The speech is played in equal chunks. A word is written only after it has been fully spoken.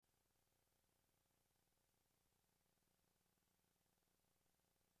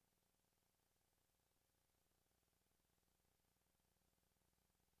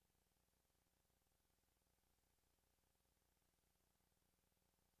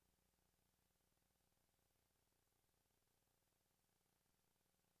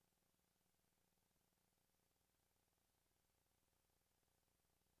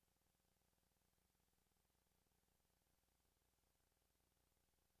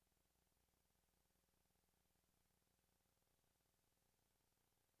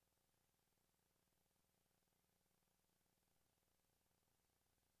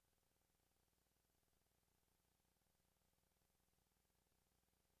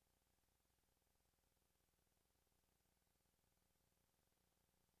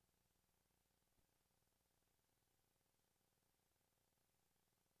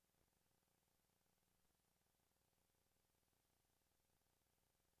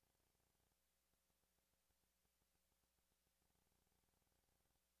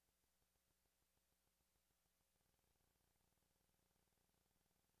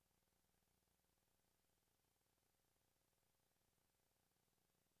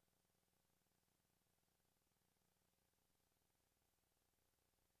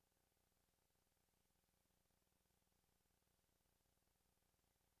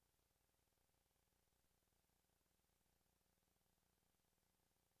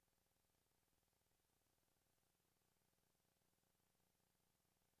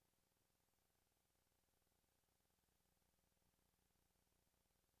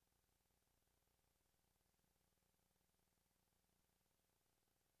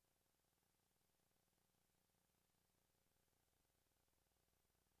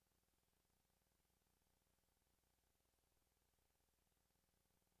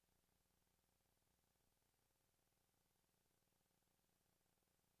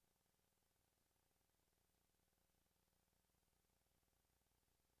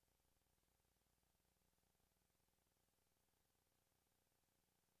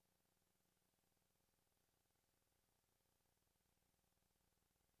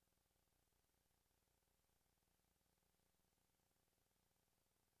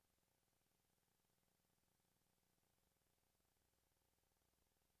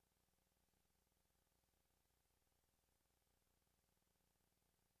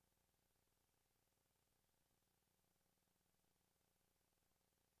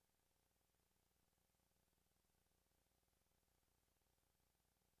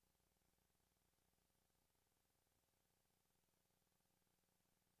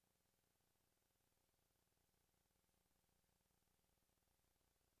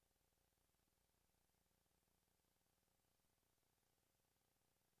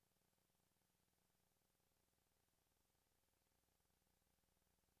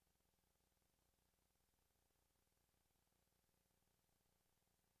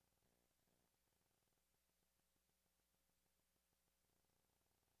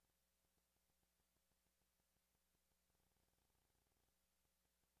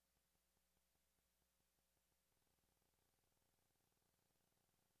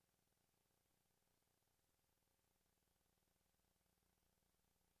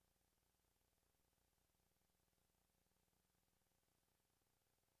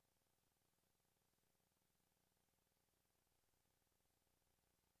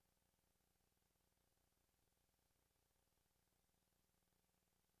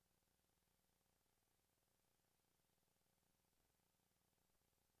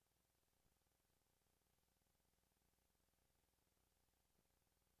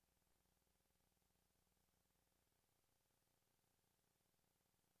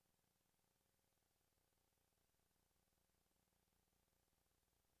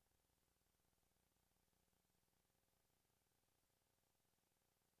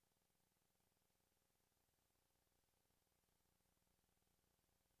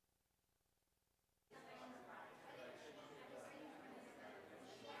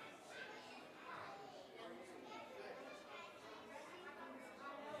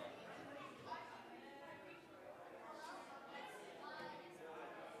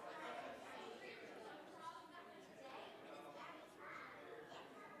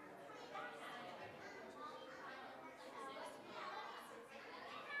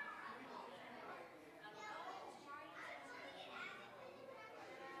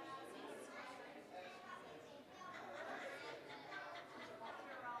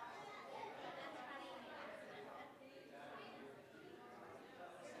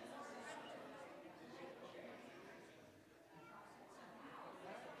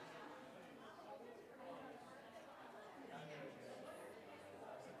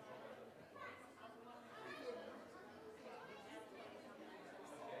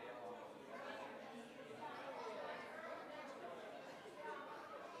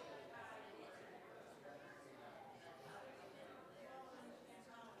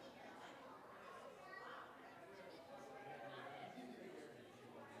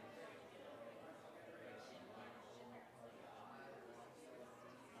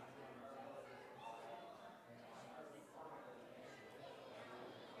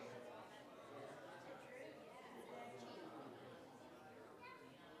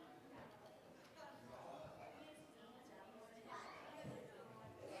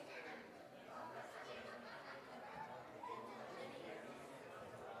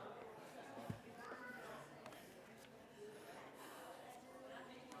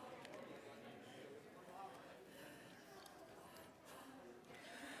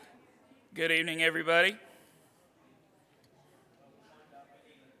Good evening, everybody.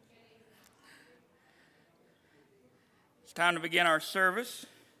 It's time to begin our service.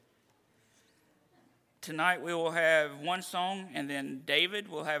 Tonight we will have one song, and then David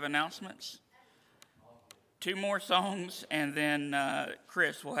will have announcements. 2 more songs, and then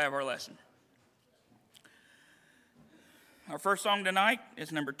Chris will have our lesson. Our first song tonight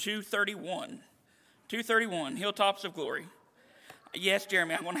is number 231. 231, Hilltops of Glory. Yes,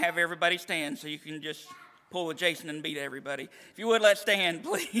 Jeremy, I'm going to have everybody stand so you can just pull a Jason and beat everybody. If you would, let's stand,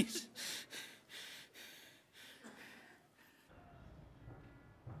 please.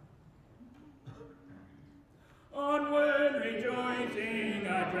 Onward rejoicing,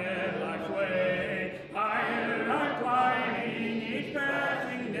 I tread life's way. Higher I'm climbing each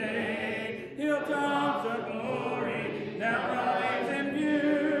passing day. Hilltops of glory now rise in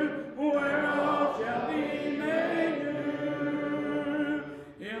view, where all shall be made new.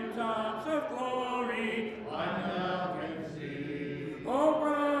 Hilltops of glory I now can see. Oh,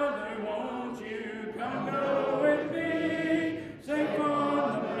 brother, won't you come go with me? Safe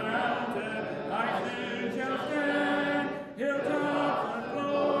on the mountain I soon shall stand. Hilltops of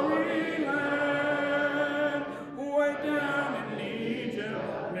glory land. Way down in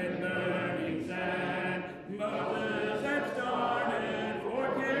Egypt, mid-burning sand, Moses had started for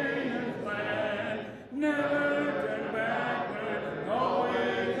Canaan's land. Never turn backward,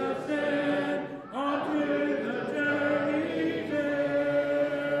 always ascend, onto the journey's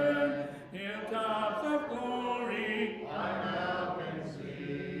end. Hilltops of glory I now can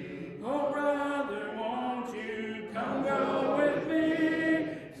see. Oh, brother, won't you come go with me?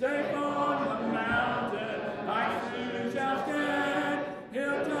 Safe on the mountain I soon shall stand.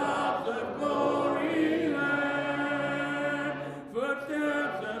 Hilltops of glory land.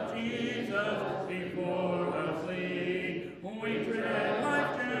 Footsteps of Jesus before us lead. We tread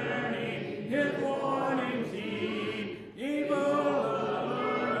life's journey, his warning seed. Evil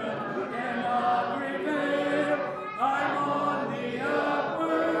allurement cannot prevail. I'm on the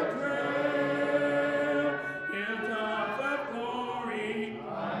upward trail. Hilltops of glory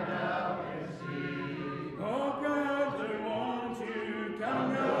I now can see. Oh, brother, won't you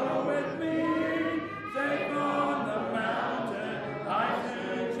come go with me? Safe on the mountain I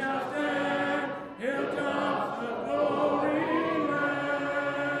soon shall stand. Hilltops of glory land.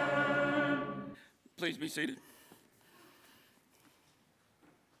 Please be seated.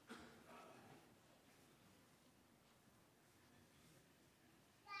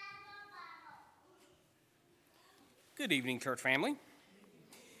 Good evening, church family. A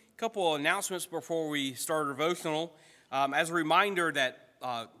couple of announcements before we start our devotional. As a reminder that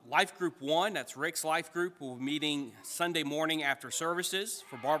Life Group 1, that's Rick's Life Group, will be meeting Sunday morning after services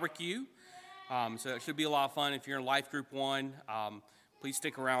for barbecue. So it should be a lot of fun. If you're in Life Group 1, please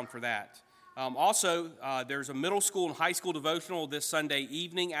stick around for that. Also, there's a middle school and high school devotional this Sunday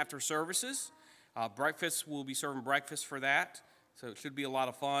evening after services. Breakfast, we'll be serving breakfast for that. So it should be a lot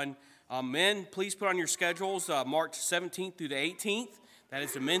of fun. Men, please put on your schedules March 17th through the 18th. That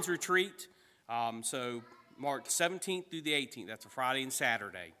is the men's retreat. So March 17th through the 18th. That's a Friday and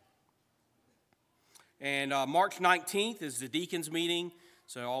Saturday. And March 19th is the deacons meeting.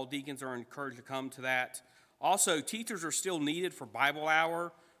 So all deacons are encouraged to come to that. Also, teachers are still needed for Bible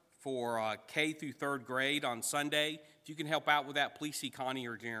hour for K through 3rd grade on Sunday. If you can help out with that, please see Connie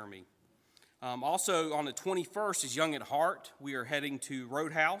or Jeremy. Also, on the 21st is Young at Heart. We are heading to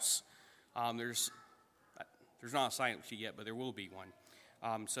Roadhouse. There's not a sign-up sheet yet, but there will be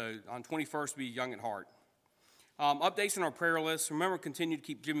one. So on 21st will be Young at Heart. Updates on our prayer list. Remember, continue to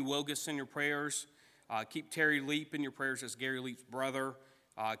keep Jimmy Wilgus in your prayers. Keep Terry Leap in your prayers as Gary Leap's brother.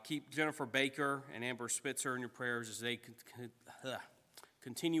 Keep Jennifer Baker and Amber Spitzer in your prayers as they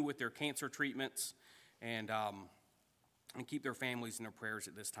continue with their cancer treatments, and keep their families in their prayers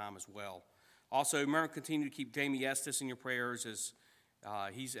at this time as well. Also, remember, continue to keep Jamie Estes in your prayers as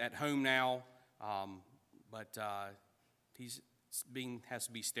he's at home now, but he's has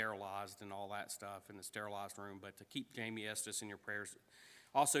to be sterilized and all that stuff in the sterilized room. But to keep Jamie Estes in your prayers.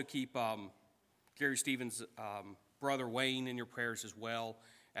 Also, keep Gary Stevens' brother Wayne in your prayers as well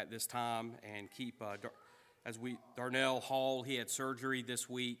at this time, and keep Darnell Hall. He had surgery this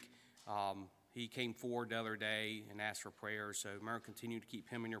week. He came forward the other day and asked for prayers. So remember, continue to keep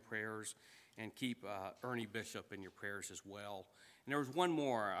him in your prayers. And keep Ernie Bishop in your prayers as well. And there was one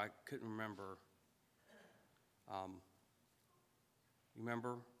more I couldn't remember. You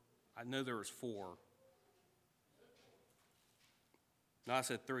remember? I know there was 4. No, I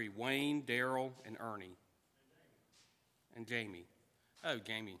said 3. Wayne, Daryl, and Ernie. And Jamie. Oh,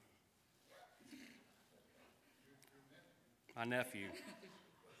 Jamie. My nephew.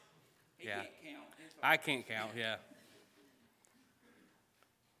 He Yeah. can't count. It's I can't count, yeah.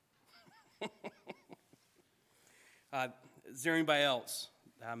 Is there anybody else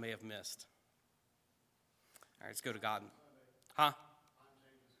that I may have missed? All right, let's go to God. Huh?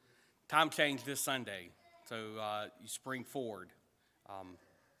 Time change this Sunday, so you spring forward.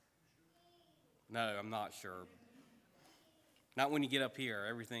 No, I'm not sure. Not when you get up here.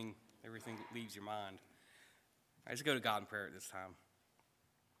 Everything leaves your mind. All right, let's go to God in prayer at this time.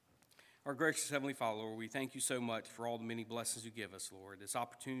 Our gracious Heavenly Father, Lord, we thank you so much for all the many blessings you give us, Lord. This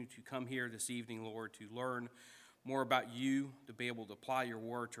opportunity to come here this evening, Lord, to learn more about you, to be able to apply your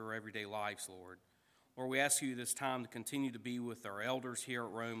word to our everyday lives, Lord. Lord, we ask you this time to continue to be with our elders here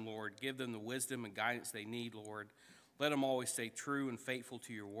at Rome, Lord. Give them the wisdom and guidance they need, Lord. Let them always stay true and faithful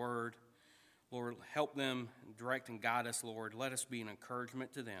to your word. Lord, help them direct and guide us, Lord. Let us be an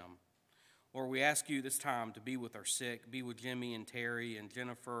encouragement to them. Lord, we ask you this time to be with our sick, be with Jimmy and Terry and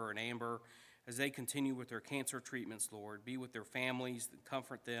Jennifer and Amber as they continue with their cancer treatments, Lord. Be with their families,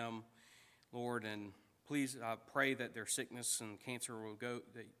 comfort them, Lord, and please pray that their sickness and cancer will go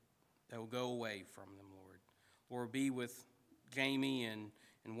away from them, Lord. Lord, be with Jamie and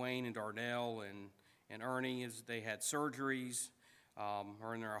Wayne and Darnell and Ernie as they had surgeries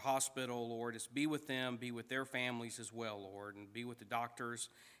or in their hospital, Lord. Just be with them, be with their families as well, Lord, and be with the doctors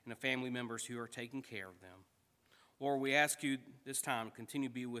and the family members who are taking care of them. Lord, we ask you this time to continue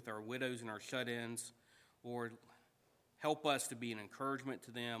to be with our widows and our shut-ins. Lord, help us to be an encouragement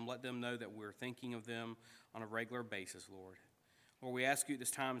to them. Let them know that we're thinking of them on a regular basis, Lord. Lord, we ask you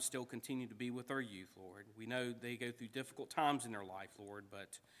this time to still continue to be with our youth, Lord. We know they go through difficult times in their life, Lord,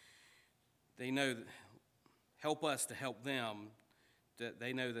 but they know that help us to help them, that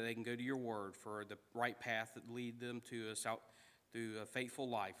they know that they can go to your word for the right path that lead them to us out through a faithful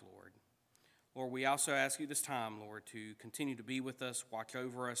life, Lord. Lord, we also ask you this time, Lord, to continue to be with us, watch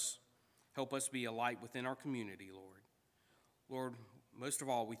over us, help us be a light within our community, Lord. Lord, most of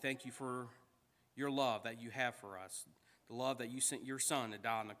all, we thank you for your love that you have for us, the love that you sent your Son to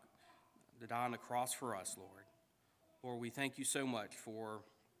die on the cross for us, Lord. Lord, we thank you so much for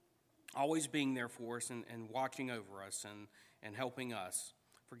always being there for us and watching over us and helping us.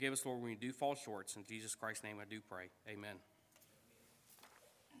 Forgive us, Lord, when we do fall short. In Jesus Christ's name I do pray. Amen.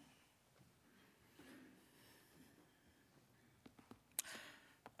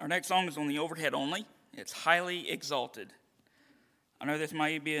 Our next song is on the overhead only. It's Highly Exalted. I know this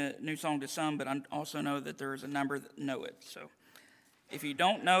might be a new song to some, but I also know that there's a number that know it. So if you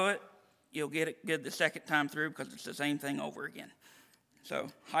don't know it, you'll get it good the second time through because it's the same thing over again.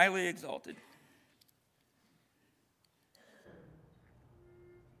 So, Highly Exalted.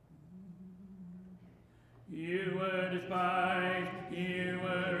 You were despised, you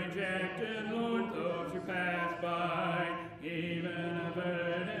were rejected, Lord, those who passed by, even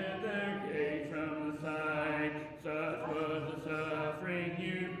averted their gaze from the sight. Such was the suffering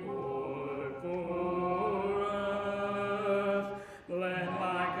you bore for us. Led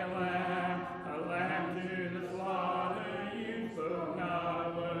like a lamb to the slaughter, you spoke not a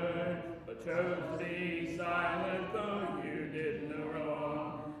word, but chose to be silent, though you did no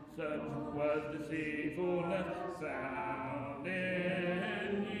wrong. Such was deceitfulness found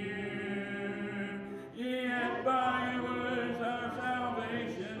in you. Yet by your words our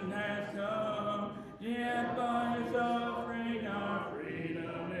salvation has come. Yet by your suffering our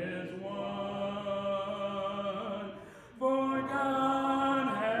freedom is won. For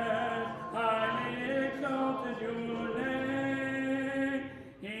God has highly exalted your name.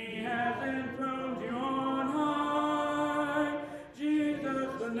 He has enthroned you on high. Jesus,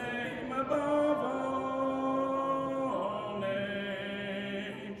 the name above all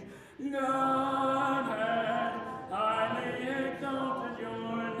names. God has highly exalted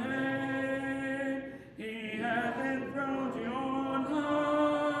your name. He has enthroned you on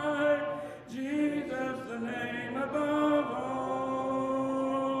high. Jesus, the name above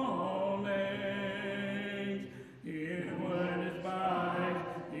all names. You were despised,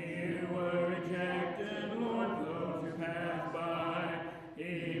 you were rejected, Lord, those who passed by,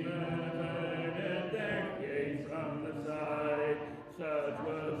 even averted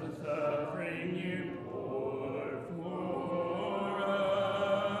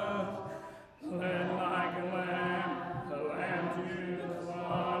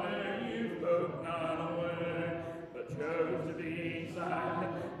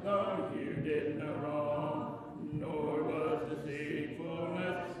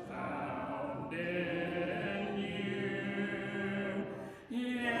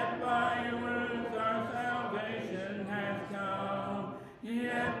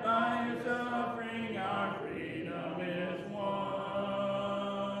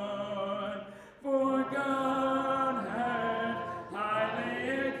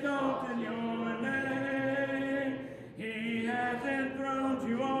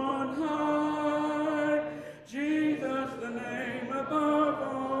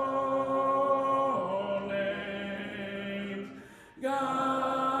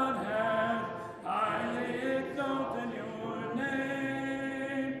God has highly exalted your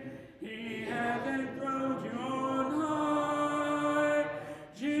name. He has enthroned you on high.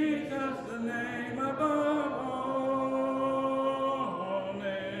 Jesus, the name above all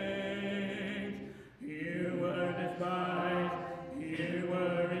names. You were despised, you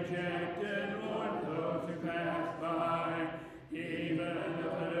were rejected, Lord, those who passed by, even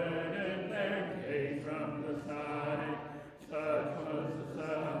averted their gaze from the side. Such was the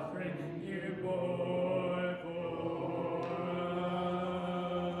suffering you bore for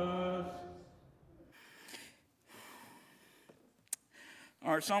us.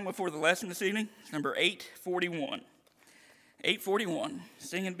 Our song before the lesson this evening is number 841. 841,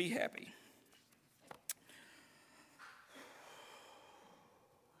 Sing and Be Happy.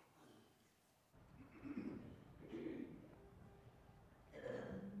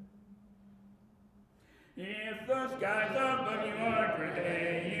 If the skies above you are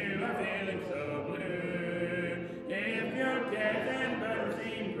gray, you are feeling so blue. If your cares and burdens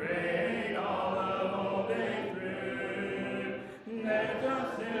seem great all the whole day through, there's a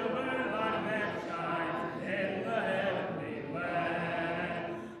silver light that shines in the heavenly land.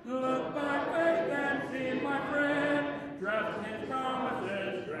 Look by faith and see, my friend, trust in His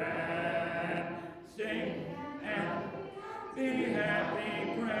promises grand. Sing and be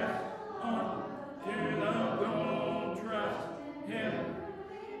happy, press on to the goal, trust Him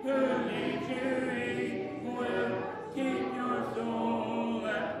who leads you. He will keep your soul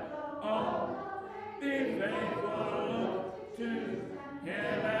at all. Be faithful, look to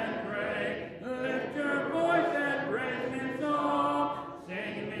Him and pray. Lift your voice and praise His song.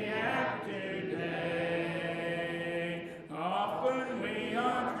 Sing and be happy today. Often we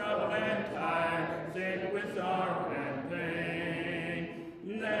are troubled and tired, sick with sorrow and pain.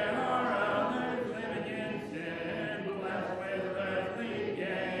 There are others living in sin, blessed with earthly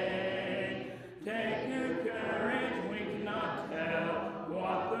gain. Take new courage, we cannot tell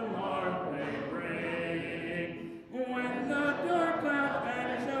what the morrow may bring. When the dark clouds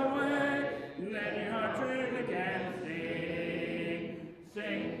vanish away, then your heart truly can sing.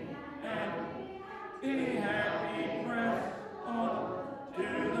 Sing and be happy, press on to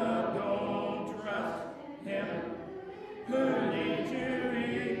the goal, trust Him who leads you. He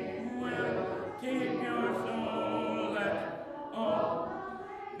will keep your soul at all.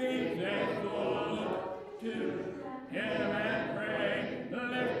 Be faithful, look to Him and pray.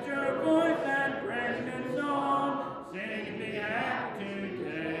 Lift your voice and praise His song. Sing and be happy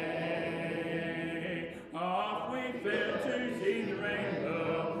today. Off we fail to see the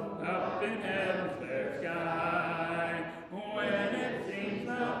rainbow up in heaven's fair sky. When it seems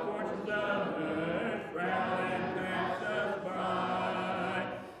the fortunes of earth frown and pass us by,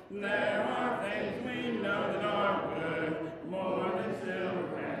 there are things we know that are worth more than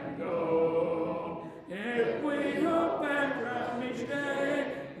silver and gold. If we hope and trust each day,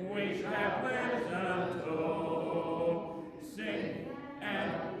 we shall have pleasures untold. Sing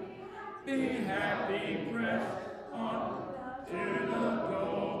and be happy, press on to the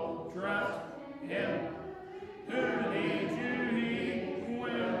goal, trust Him who leads you. He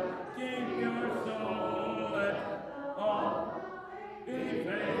will keep your soul at all. Be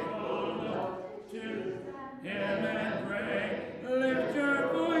faithful, look to Him and pray. Lift your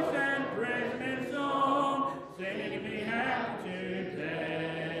voice and praise His song. Sing and be happy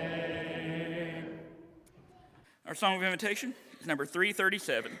today. Our song of invitation is number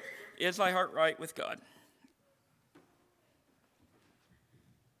 337, Is Thy Heart Right with God?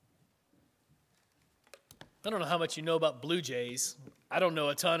 I don't know how much you know about blue jays. I don't know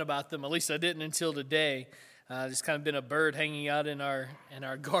a ton about them. At least I didn't until today. There's kind of been a bird hanging out in our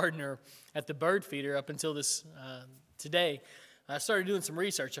garden or at the bird feeder up until this today. I started doing some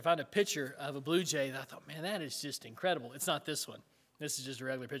research. I found a picture of a blue jay, and I thought, man, that is just incredible. It's not this one. This is just a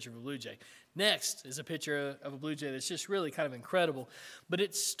regular picture of a blue jay. Next is a picture of a blue jay that's just really kind of incredible. But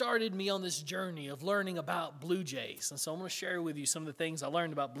it started me on this journey of learning about blue jays. And so I'm going to share with you some of the things I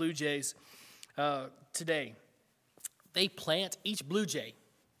learned about blue jays today. Each blue jay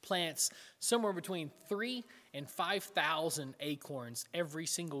plants somewhere between 3,000 and 5,000 acorns every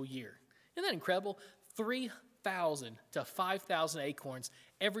single year. Isn't that incredible? 3,000 to 5,000 acorns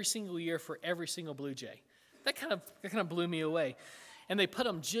every single year for every single blue jay. That kind of blew me away. And they put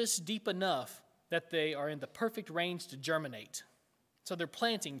them just deep enough that they are in the perfect range to germinate. So they're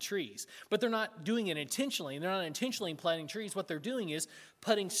planting trees, but they're not doing it intentionally. They're not intentionally planting trees. What they're doing is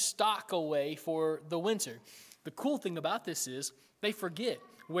putting stock away for the winter. The cool thing about this is they forget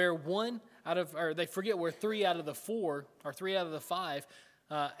where 3 out of the 4 or 3 out of the 5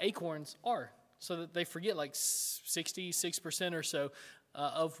 acorns are. so that they forget like 66% or so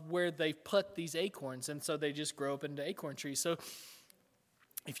of where they put these acorns, and so they just grow up into acorn trees. So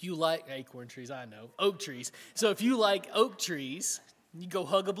if you like acorn trees, I know, oak trees. So if you like oak trees, you go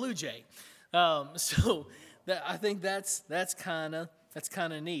hug a blue jay. So I think that's kind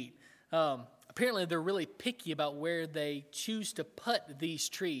of neat. Apparently, they're really picky about where they choose to put these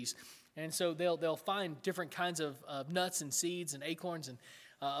trees, and so they'll find different kinds of nuts and seeds and acorns and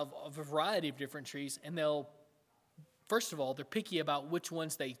of a variety of different trees, and first of all, they're picky about which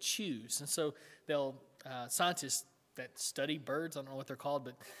ones they choose, and so scientists that study birds, I don't know what they're called,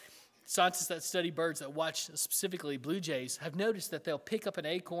 but scientists that study birds that watch specifically blue jays have noticed that they'll pick up an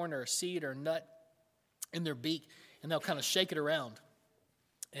acorn or a seed or a nut in their beak, and they'll kind of shake it around.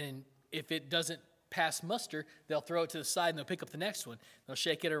 And if it doesn't pass muster, they'll throw it to the side and they'll pick up the next one. They'll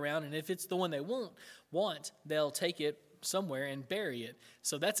shake it around, and if it's the one they want, they'll take it somewhere and bury it.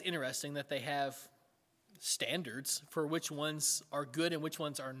 So that's interesting that they have standards for which ones are good and which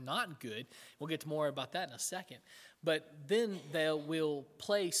ones are not good. We'll get to more about that in a second. But then they will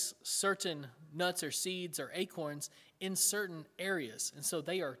place certain nuts or seeds or acorns in certain areas. And so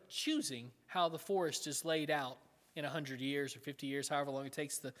they are choosing how the forest is laid out in 100 years or 50 years, however long it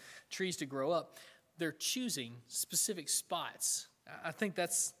takes the trees to grow up. They're choosing specific spots. I think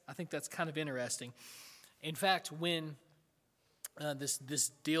that's kind of interesting. In fact, when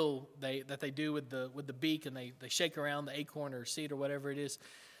this deal that they do with the beak, and they shake around the acorn or seed or whatever it is,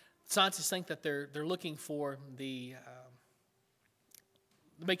 scientists think that they're looking for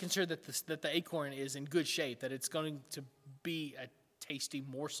making sure that the acorn is in good shape, that it's going to be a tasty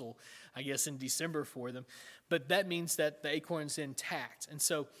morsel, I guess, in December for them. But that means that the acorn's intact. And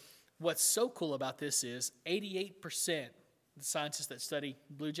so what's so cool about this is 88%, the scientists that study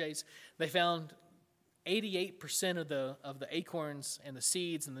blue jays, they found 88% of the acorns and the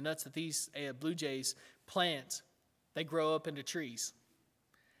seeds and the nuts that these blue jays plant, they grow up into trees.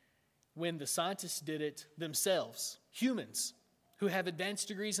 When the scientists did it themselves, humans who have advanced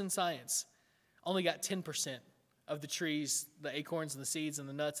degrees in science only got 10% of the trees, the acorns and the seeds and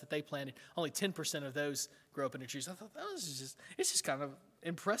the nuts that they planted, only 10% of those grow up into trees. I thought it's just kind of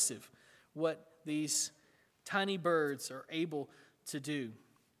impressive what these tiny birds are able to do.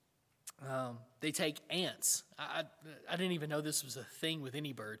 They take ants. I didn't even know this was a thing with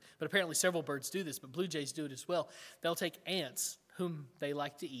any bird, but apparently several birds do this, but blue jays do it as well. They'll take ants, whom they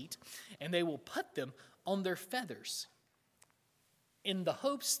like to eat, and they will put them on their feathers in the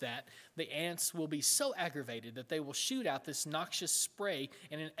hopes that the ants will be so aggravated that they will shoot out this noxious spray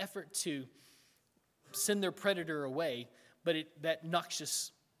in an effort to send their predator away, but that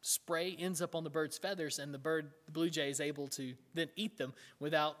noxious spray ends up on the bird's feathers, and the blue jay is able to then eat them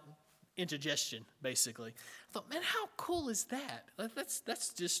without indigestion, basically. I thought, man, how cool is that?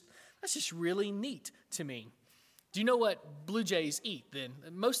 That's just really neat to me. Do you know what blue jays eat then?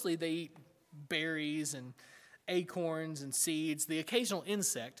 Mostly they eat berries and acorns and seeds, the occasional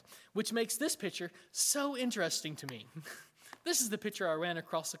insect, which makes this picture so interesting to me. This is the picture I ran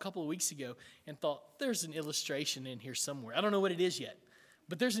across a couple of weeks ago and thought, there's an illustration in here somewhere. I don't know what it is yet,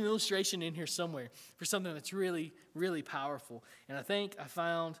 but there's an illustration in here somewhere for something that's really, really powerful. And I think I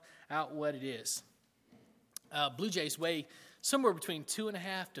found out what it is. Blue jays weigh somewhere between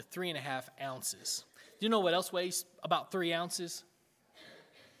 2.5 to 3.5 ounces. Do you know what else weighs about 3 ounces?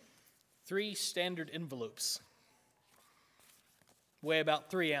 3 standard envelopes weigh about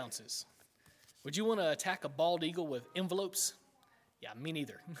 3 ounces. Would you want to attack a bald eagle with envelopes? Yeah, me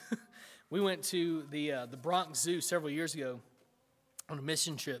neither. We went to the Bronx Zoo several years ago on a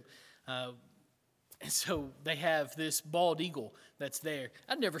mission trip. And so they have this bald eagle that's there.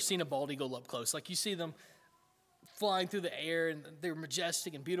 I've never seen a bald eagle up close. Like, you see them flying through the air, and they're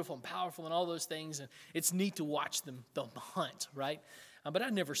majestic and beautiful and powerful and all those things. And it's neat to watch them hunt, right? But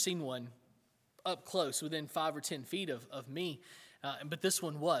I've never seen one up close within 5 or 10 feet of me. But this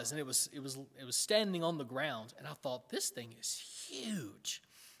one was, and it was standing on the ground, and I thought, this thing is huge.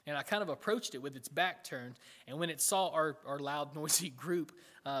 And I kind of approached it with its back turned, and when it saw our loud, noisy group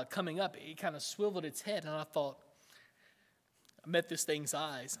coming up, it kind of swiveled its head, and I met this thing's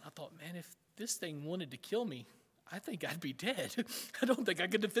eyes. I thought, man, if this thing wanted to kill me, I think I'd be dead. I don't think I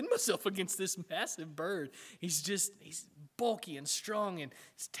could defend myself against this massive bird. He's bulky and strong, and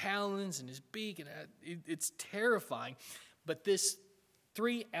his talons and his beak, and it's terrifying. But this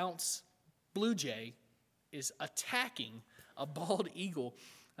 3-ounce blue jay is attacking a bald eagle,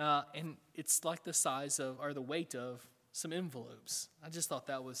 and it's like the size of, or the weight of, some envelopes. I just thought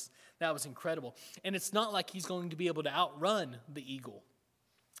that was incredible. And it's not like he's going to be able to outrun the eagle.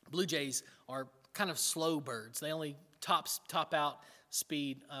 Blue jays are kind of slow birds. They only top out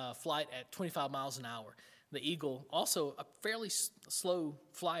speed flight at 25 miles an hour. The eagle, also a fairly slow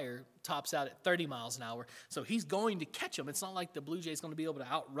flyer, tops out at 30 miles an hour. So he's going to catch him. It's not like the blue jay is going to be able to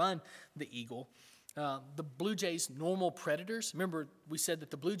outrun the eagle. The blue jay's normal predators, remember we said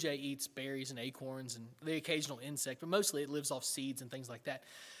that the blue jay eats berries and acorns and the occasional insect, but mostly it lives off seeds and things like that.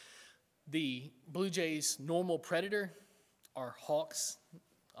 The blue jay's normal predator are hawks.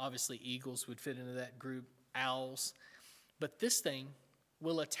 Obviously eagles would fit into that group, owls. But this thing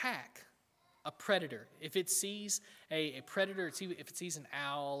will attack a predator. If it sees a predator, if it sees an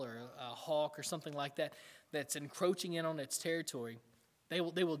owl or a hawk or something like that that's encroaching in on its territory, they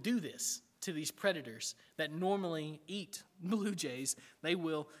will do this to these predators that normally eat blue jays. They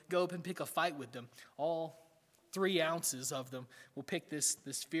will go up and pick a fight with them. All 3 ounces of them will pick this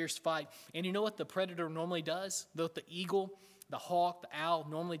fierce fight. And you know what the predator normally does? What the eagle, the hawk, the owl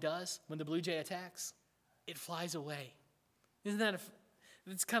normally does when the blue jay attacks? It flies away. Isn't that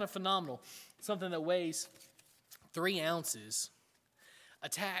it's kind of phenomenal. Something that weighs 3 ounces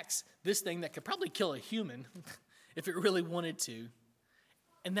attacks this thing that could probably kill a human if it really wanted to.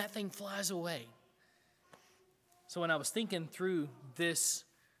 And that thing flies away. So when I was thinking through this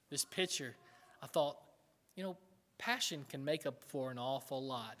picture, I thought, passion can make up for an awful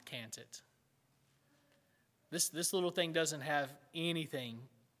lot, can't it? This little thing doesn't have anything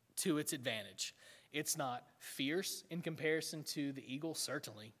to its advantage. It's not fierce in comparison to the eagle,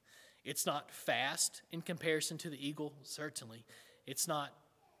 certainly. It's not fast in comparison to the eagle, certainly. It's not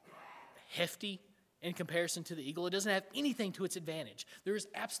hefty in comparison to the eagle. It doesn't have anything to its advantage. There is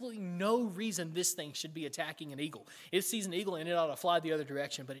absolutely no reason this thing should be attacking an eagle. It sees an eagle and it ought to fly the other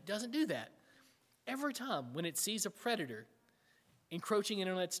direction, but it doesn't do that. Every time when it sees a predator encroaching in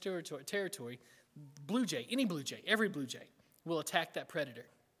on its territory, blue jay, any blue jay, every blue jay will attack that predator.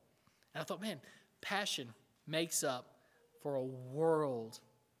 And I thought, man, passion makes up for a world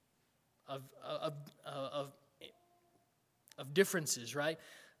of differences, right?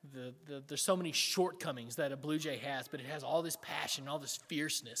 There's so many shortcomings that a blue jay has, but it has all this passion, all this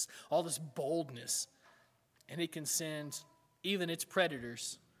fierceness, all this boldness, and it can send even its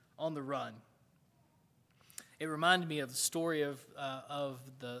predators on the run. It reminded me of the story of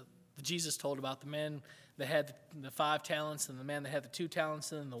the Jesus told about the man that had the 5 talents and the man that had the 2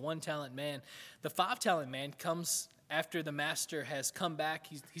 talents and the 1 talent man. The 5 talent man comes after the master has come back.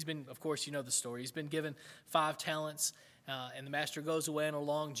 He's been, of course, you know the story. He's been given 5 talents, and the master goes away on a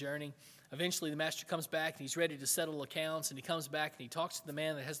long journey. Eventually, the master comes back, and he's ready to settle accounts, and he comes back, and he talks to the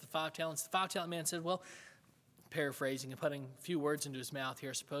man that has the 5 talents. The 5 talent man said, well, paraphrasing and putting a few words into his mouth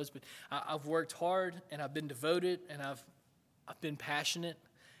here, I suppose, but I've worked hard, and I've been devoted, and I've been passionate,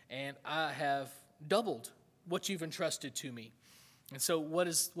 and I have doubled what you've entrusted to me. And so what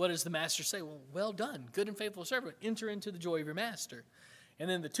does the master say? Well done, good and faithful servant. Enter into the joy of your master. And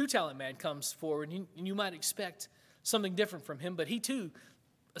then the 2 talent man comes forward, and you might expect something different from him, but he too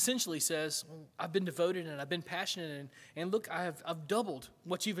essentially says, I've been devoted and I've been passionate, and look, I've doubled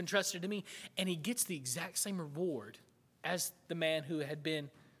what you've entrusted to me. And he gets the exact same reward as the man who had been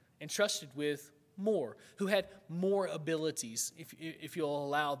entrusted with more, who had more abilities, if you'll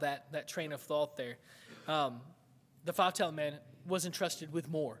allow that train of thought there. The 5 talent man was entrusted with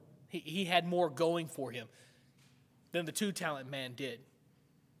more. He had more going for him than the 2 talent man did.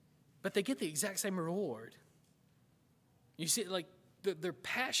 But they get the exact same reward. You see, like their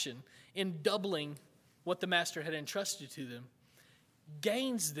passion in doubling what the master had entrusted to them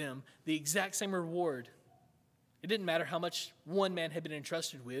gains them the exact same reward. It didn't matter how much one man had been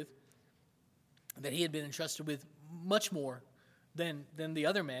entrusted with, that he had been entrusted with much more than the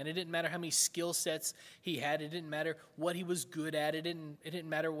other man. It didn't matter how many skill sets he had. It didn't matter what he was good at. It didn't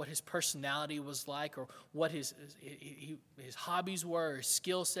matter what his personality was like or what his hobbies were or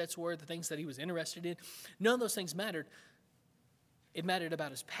skill sets were, the things that he was interested in. None of those things mattered. It mattered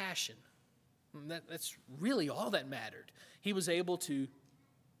about his passion. That's really all that mattered. He was able to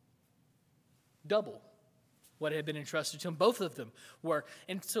double what had been entrusted to him. Both of them were.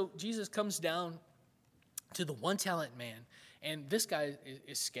 And so Jesus comes down to the 1 talent man. And this guy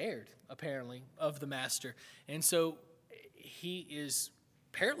is scared, apparently, of the master. And so he is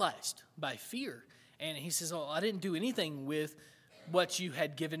paralyzed by fear. And he says, I didn't do anything with what you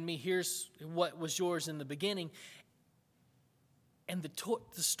had given me. Here's what was yours in the beginning. And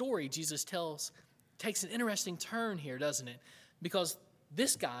the story Jesus tells takes an interesting turn here, doesn't it? Because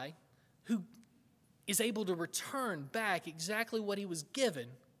this guy, who is able to return back exactly what he was given,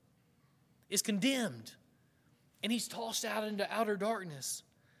 is condemned. And he's tossed out into outer darkness.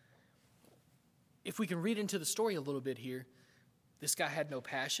 If we can read into the story a little bit here, this guy had no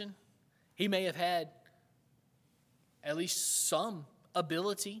passion. He may have had at least some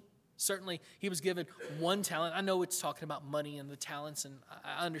ability. Certainly, he was given one talent. I know it's talking about money and the talents, and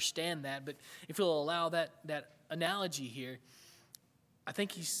I understand that. But if you'll allow that analogy here, I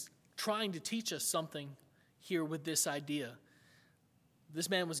think he's trying to teach us something here with this idea. This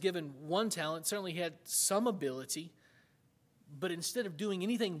man was given one talent. Certainly, he had some ability. But instead of doing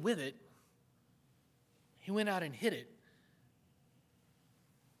anything with it, he went out and hid it.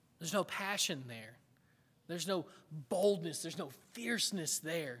 There's no passion there. There's no boldness. There's no fierceness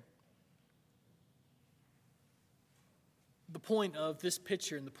there. The point of this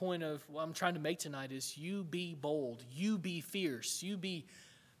picture and the point of what I'm trying to make tonight is you be bold, you be fierce, you be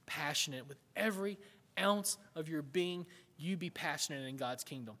passionate with every ounce of your being. You be passionate in God's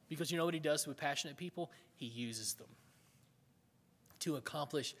kingdom. Because you know what he does with passionate people? He uses them to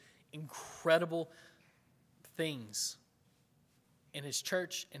accomplish incredible things in his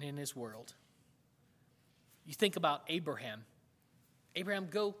church and in his world. You think about Abraham. Abraham,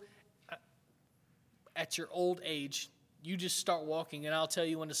 go at your old age. You just start walking, and I'll tell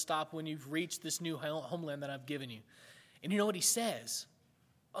you when to stop when you've reached this new homeland that I've given you. And you know what he says?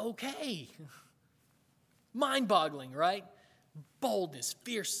 Okay. Mind-boggling, right? Boldness,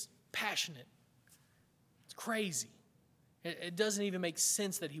 fierce, passionate. It's crazy. It doesn't even make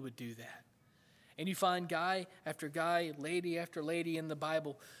sense that he would do that. And you find guy after guy, lady after lady in the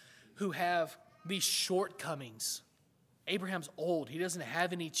Bible who have these shortcomings. Abraham's old. He doesn't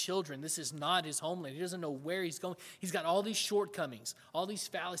have any children. This is not his homeland. He doesn't know where he's going. He's got all these shortcomings, all these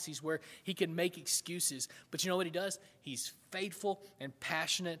fallacies where he can make excuses. But you know what he does? He's faithful and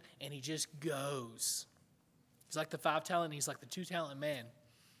passionate, and he just goes. He's like the 5-talent, he's like the 2-talent man.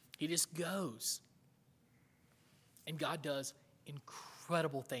 He just goes. And God does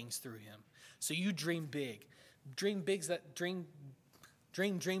incredible things through him. So you dream big. Dream dreams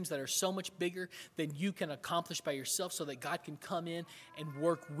that are so much bigger than you can accomplish by yourself, so that God can come in and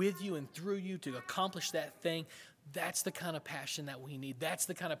work with you and through you to accomplish that thing. That's the kind of passion that we need. That's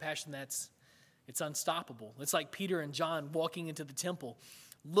the kind of passion it's unstoppable. It's like Peter and John walking into the temple,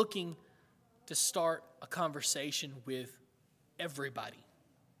 looking to start a conversation with everybody,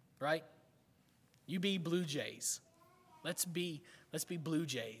 right? You be Blue Jays. Let's be Blue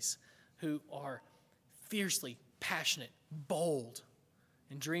Jays who are fiercely passionate, bold,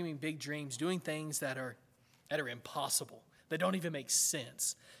 and dreaming big dreams, doing things that are impossible, that don't even make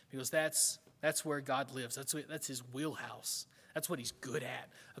sense, because that's where God lives. That's his wheelhouse. That's what he's good at,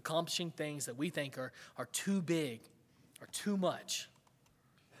 accomplishing things that we think are too big, or too much.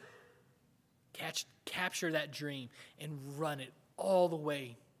 Capture that dream and run it all the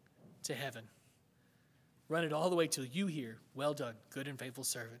way to heaven. Run it all the way till you hear, "Well done, good and faithful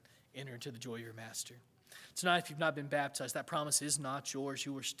servant. Enter into the joy of your master." Tonight, if you've not been baptized, that promise is not yours.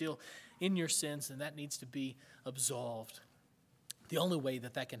 You are still in your sins, and that needs to be absolved. The only way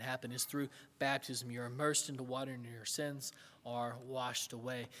that can happen is through baptism. You're immersed into water, and your sins are washed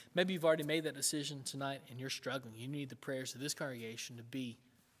away. Maybe you've already made that decision tonight, and you're struggling. You need the prayers of this congregation to be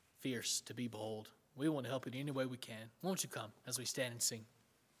fierce, to be bold. We want to help you in any way we can. Won't you come as we stand and sing?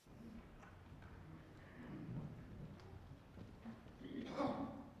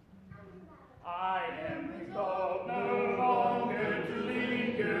 I am resolved no longer to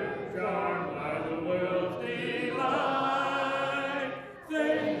linger, charmed by the world's delight.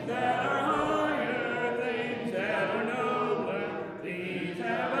 Things that are higher, things that are nobler, these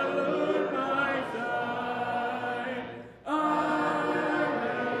have allured my sight. I will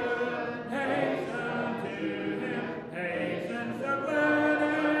hasten to him, hasten so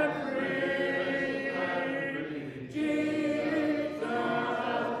glad and free. Jesus,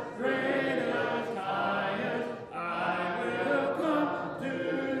 greatest, highest, I will come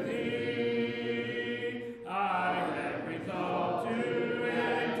to thee. I have resolved to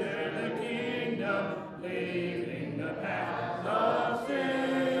enter the kingdom, leaving the path of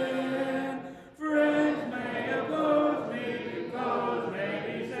sin. Friends may oppose me, foes may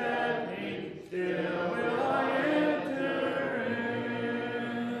beset me, still will I enter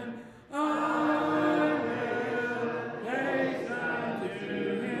in. I will hasten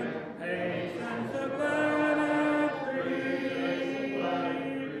to him, hasten so glad and free.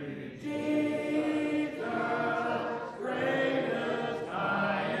 Jesus, greatest,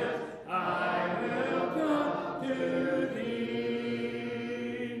 highest, I will come to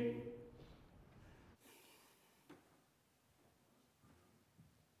thee.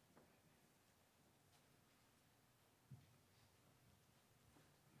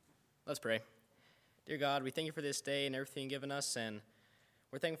 Let's pray. Dear God, we thank you for this day and everything you've given us, and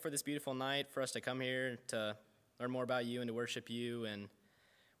we're thankful for this beautiful night for us to come here to learn more about you and to worship you. And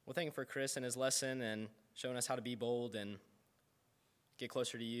we're thankful for Chris and his lesson, and showing us how to be bold and get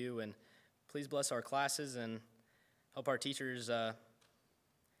closer to you. And please bless our classes and help our teachers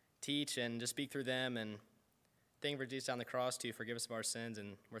teach and just speak through them. And thank you for Jesus on the cross to forgive us of our sins.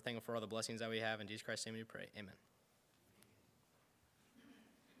 And we're thankful for all the blessings that we have. In Jesus Christ's name we pray. Amen.